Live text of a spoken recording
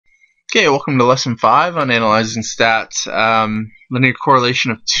Okay, welcome to lesson 5 on analyzing stats, linear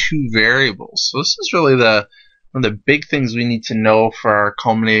correlation of two variables. So this is really one of the big things we need to know for our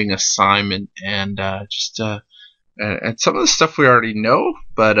culminating assignment, and and some of the stuff we already know,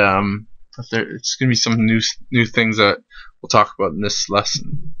 but it's going to be some new things that we'll talk about in this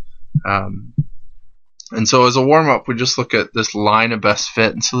lesson. And so as a warm-up, we just look at this line of best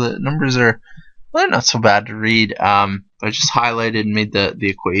fit, and so the numbers are not so bad to read. But I just highlighted and made the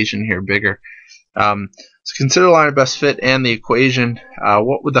equation here bigger. So consider the line of best fit and the equation.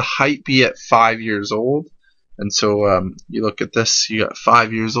 What would the height be at 5 years old? And so you look at this, you got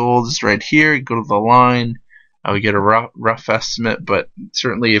 5 years old, it's right here, you go to the line, we get a rough estimate, but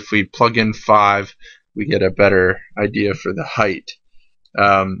certainly if we plug in 5, we get a better idea for the height.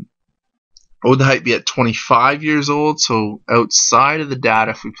 What would the height be at 25 years old? So outside of the data,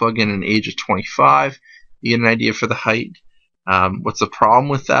 if we plug in an age of 25, you get an idea for the height. What's the problem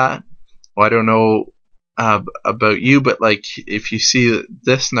with that? Well, I don't know about you, but like if you see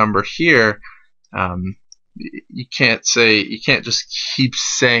this number here, you can't just keep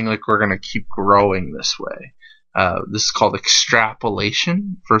saying like we're going to keep growing this way. This is called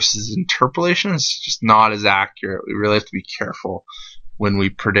extrapolation versus interpolation. It's just not as accurate. We really have to be careful when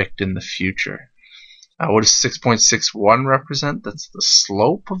we predict in the future. What does 6.61 represent? That's the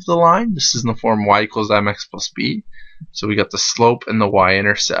slope of the line. This is in the form y equals mx plus b. So we got the slope and the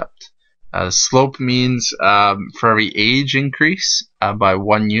y-intercept. The slope means for every age increase by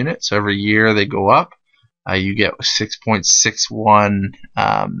 1 unit, so every year they go up, you get 6.61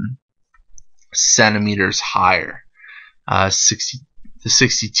 centimeters higher. The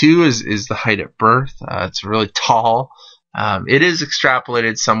 62 is the height at birth. It's really tall. It is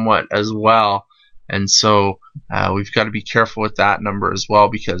extrapolated somewhat as well, and so we've got to be careful with that number as well,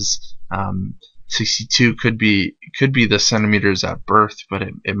 because 62 could be the centimeters at birth, but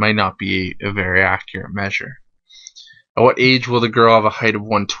it might not be a very accurate measure. At what age will the girl have a height of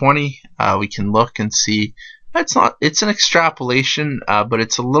 120? We can look and see it's an extrapolation, but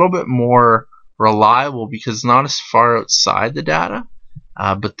it's a little bit more reliable because it's not as far outside the data.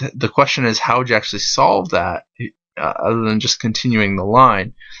 But the question is, how would you actually solve that? Other than just continuing the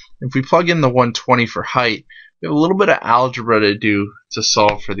line. If we plug in the 120 for height, we have a little bit of algebra to do to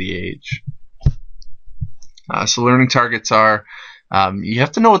solve for the age. So learning targets are, you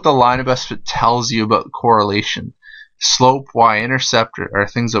have to know what the line of best fit tells you about the correlation. Slope, y-intercept are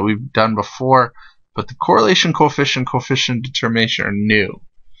things that we've done before, but the correlation coefficient determination are new.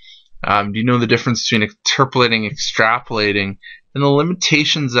 Do you know the difference between interpolating, extrapolating, and the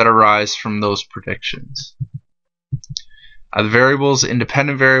limitations that arise from those predictions? The variables,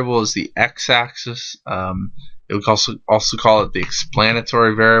 independent variable is the x-axis. We also call it the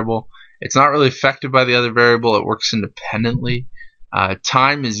explanatory variable. It's not really affected by the other variable. It works independently.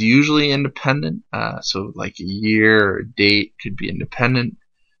 Time is usually independent. So like a year or a date could be independent.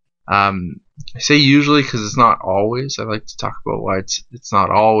 I say usually because it's not always. I like to talk about why it's not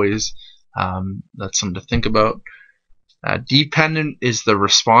always. That's something to think about. Dependent is the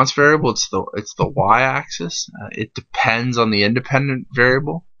response variable. It's the y-axis. It depends on the independent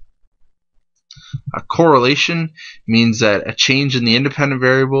variable. Correlation means that a change in the independent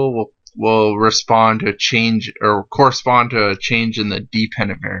variable will respond to a change or correspond to a change in the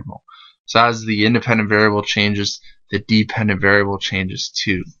dependent variable. So as the independent variable changes, the dependent variable changes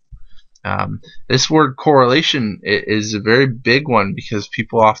too. This word correlation is a very big one because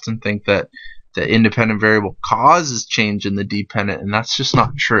people often think that the independent variable causes change in the dependent, and that's just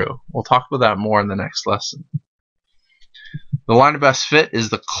not true. We'll talk about that more in the next lesson. The line of best fit is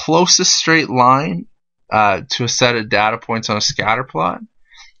the closest straight line to a set of data points on a scatter plot.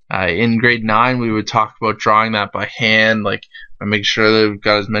 In grade 9, we would talk about drawing that by hand, like by making sure that we've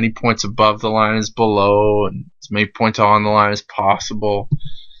got as many points above the line as below, and as many points on the line as possible.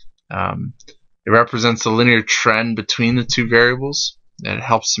 It represents a linear trend between the two variables, and it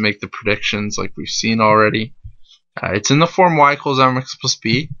helps to make the predictions like we've seen already. It's in the form y equals mx plus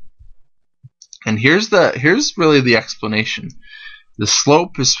b. And here's really the explanation. The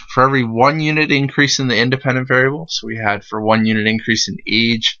slope is for every 1 unit increase in the independent variable. So we had for 1 unit increase in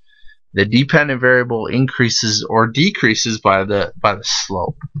age, the dependent variable increases or decreases by the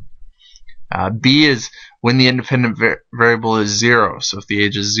slope. B is when the independent variable is 0. So if the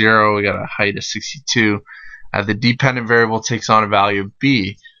age is 0, we got a height of 62. The dependent variable takes on a value of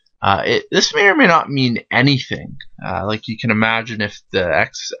b. This may or may not mean anything. Like you can imagine if the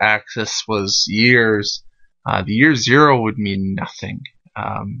x-axis was years, the year 0 would mean nothing.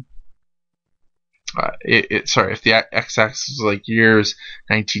 If the x-axis was like years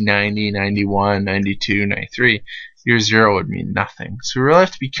 1990, 91, 92, 93, Your 0 would mean nothing. So we really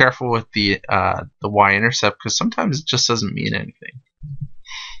have to be careful with the y-intercept, because sometimes it just doesn't mean anything.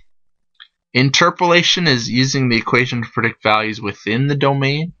 Interpolation is using the equation to predict values within the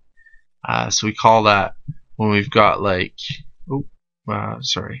domain. So we call that when we've got like, when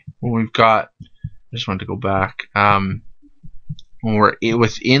we've got, I just wanted to go back. When we're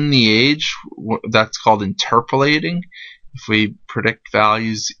within the age, that's called interpolating. If we predict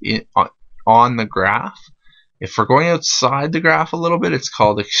values on the graph. If we're going outside the graph a little bit, it's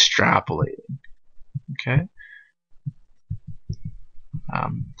called extrapolating. Okay.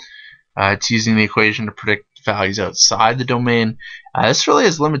 It's using the equation to predict values outside the domain. This really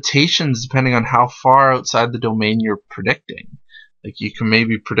has limitations depending on how far outside the domain you're predicting. Like you can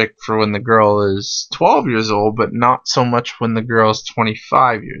maybe predict for when the girl is 12 years old, but not so much when the girl is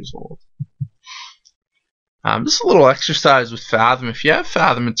 25 years old. Just a little exercise with Fathom. If you have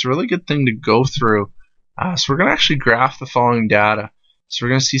Fathom, it's a really good thing to go through. So we're going to actually graph the following data. So we're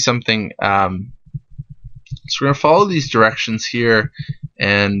going to see something. So we're going to follow these directions here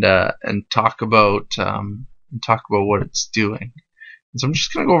and talk about what it's doing. And so I'm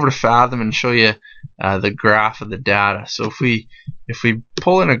just going to go over to Fathom and show you the graph of the data. So if we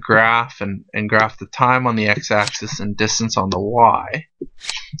pull in a graph and graph the time on the x-axis and distance on the y,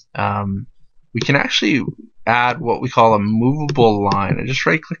 we can actually add what we call a movable line. I just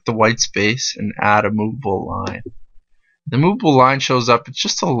right-click the white space and add a movable line. The movable line shows up. It's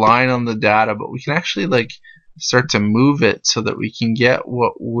just a line on the data, but we can actually like start to move it so that we can get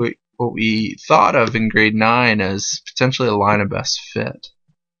what we thought of in grade 9 as potentially a line of best fit.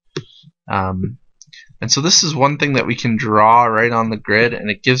 And so this is one thing that we can draw right on the grid, and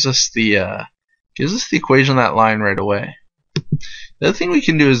it gives us the equation of that line right away. The other thing we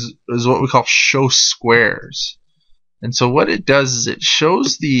can do is what we call show squares. And so what it does is it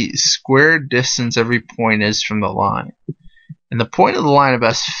shows the square distance every point is from the line. And the point of the line of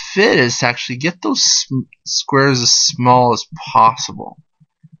best fit is to actually get those squares as small as possible.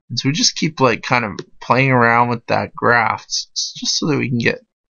 And so we just keep like kind of playing around with that graph just so that we can get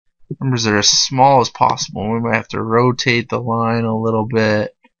numbers that are as small as possible. We might have to rotate the line a little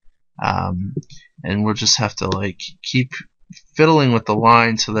bit, and we'll just have to like keep fiddling with the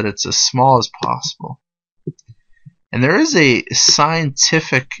line so that it's as small as possible. And there is a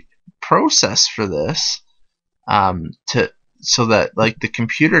scientific process for this, so that like the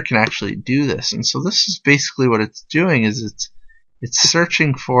computer can actually do this. And so this is basically what it's doing, is it's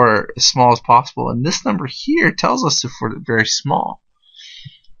searching for as small as possible. And this number here tells us if we're very small.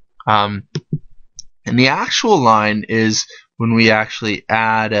 And the actual line is when we actually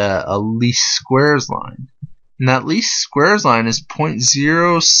add a least squares line. And that least squares line is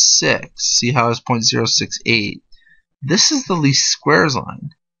 0.06. See how it's 0.068? This is the least squares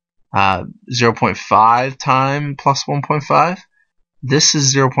line. 0.5 time plus 1.5. This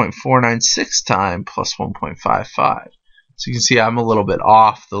is 0.496 time plus 1.55. So you can see I'm a little bit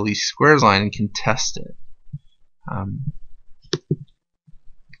off the least squares line and can test it.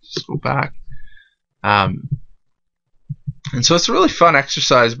 Just go back. And so it's a really fun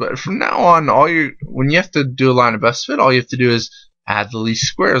exercise, but from now on, when you have to do a line of best fit, all you have to do is add the least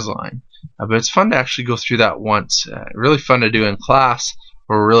squares line. But it's fun to actually go through that once. Really fun to do in class,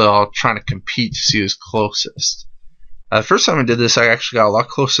 where we're really all trying to compete to see who's closest. The first time I did this, I actually got a lot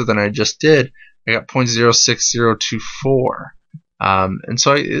closer than I just did. I got 0.06024. And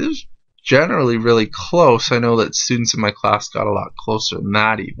so it was generally really close. I know that students in my class got a lot closer than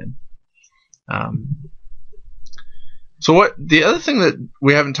that even. So the other thing that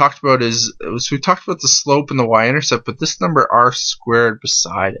we haven't talked about is we talked about the slope and the y-intercept, but this number r squared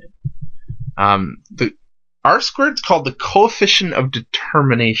beside it. The r squared is called the coefficient of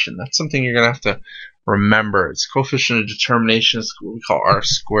determination. That's something you're going to have to remember. It's coefficient of determination is what we call r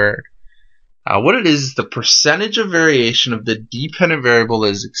squared. What it is the percentage of variation of the dependent variable that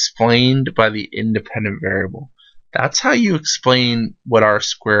is explained by the independent variable. That's how you explain what r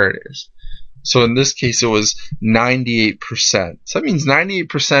squared is. So in this case, it was 98%. So that means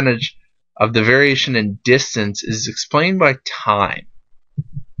 98% of the variation in distance is explained by time.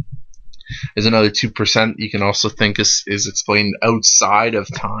 There's another 2% you can also think is explained outside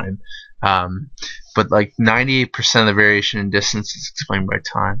of time. But like 98% of the variation in distance is explained by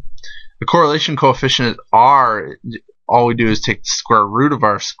time. The correlation coefficient r, all we do is take the square root of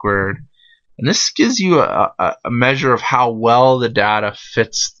r squared. And this gives you a measure of how well the data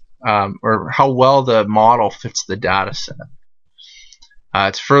fits, or how well the model fits the data set.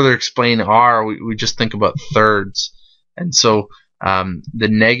 To further explain r, we just think about thirds. And so the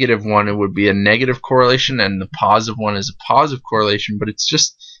negative one, it would be a negative correlation, and the positive one is a positive correlation, but it's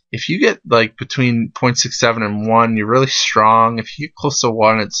just if you get like between 0.67 and 1, you're really strong. If you get close to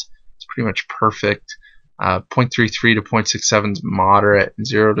 1, it's pretty much perfect. 0.33 to 0.67 is moderate, and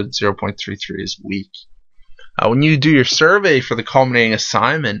 0 to 0.33 is weak. When you do your survey for the culminating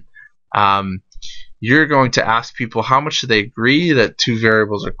assignment, you're going to ask people how much do they agree that two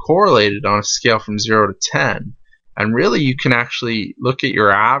variables are correlated on a scale from 0 to 10. And really, you can actually look at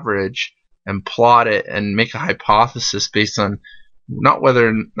your average and plot it and make a hypothesis based on not whether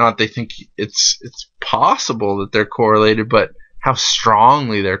or not they think it's possible that they're correlated, but how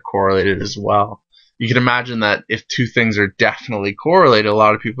strongly they're correlated as well. You can imagine that if two things are definitely correlated, a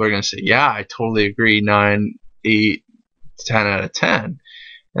lot of people are going to say, yeah, I totally agree, 9, 8, 10 out of 10. And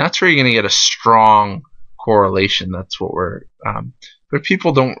that's where you're going to get a strong correlation. That's what we're... but if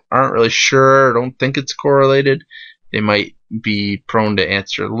people aren't really sure, don't think it's correlated, they might be prone to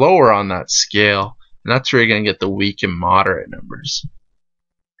answer lower on that scale. And that's where you're going to get the weak and moderate numbers.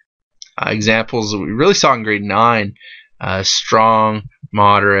 Examples that we really saw in grade 9, strong,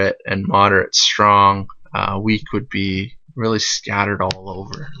 moderate, and moderate, strong. Weak would be really scattered all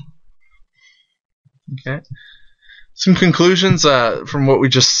over. Okay. Some conclusions from what we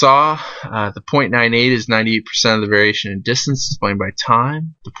just saw. The 0.98 is 98% of the variation in distance explained by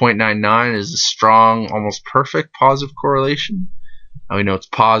time. The 0.99 is a strong, almost perfect positive correlation. We know it's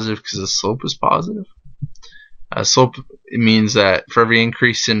positive because the slope is positive. Slope means that for every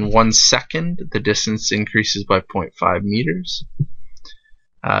increase in 1 second, the distance increases by 0.5 meters.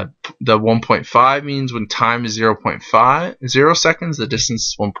 The 1.5 means when time is 0 seconds, the distance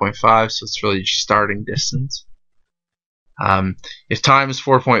is 1.5, so it's really your starting distance. If time is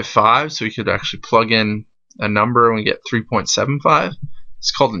 4.5, so we could actually plug in a number and we get 3.75.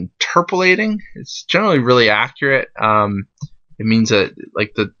 It's called interpolating. It's generally really accurate. It means that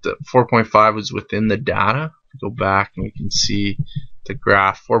like the 4.5 was within the data. Go back and we can see the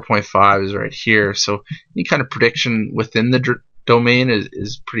graph. 4.5 is right here, so any kind of prediction within the domain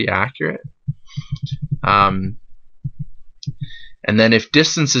is pretty accurate. And then if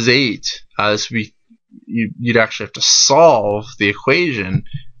distance is 8, this would be you'd actually have to solve the equation.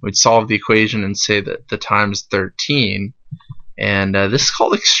 We'd solve the equation and say that the time is 13, and this is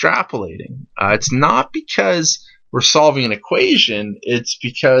called extrapolating. It's not because we're solving an equation, it's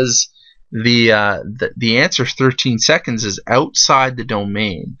because the answer 13 seconds is outside the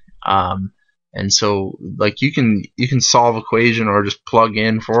domain, and so like you can solve equation or just plug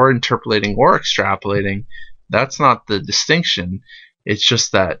in for interpolating or extrapolating. That's not the distinction. It's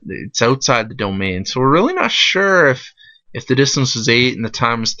just that it's outside the domain. So we're really not sure if the distance is 8 and the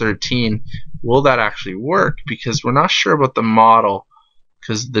time is 13, will that actually work? Because we're not sure about the model,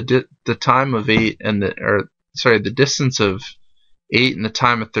 because the time of 8 and the distance of 8 and the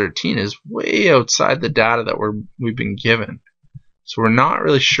time of 13 is way outside the data that we've been given. So we're not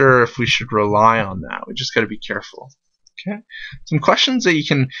really sure if we should rely on that. We just got to be careful. Okay. Some questions that you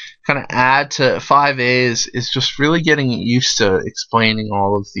can kind of add to 5A is just really getting used to explaining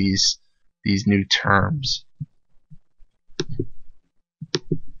all of these new terms.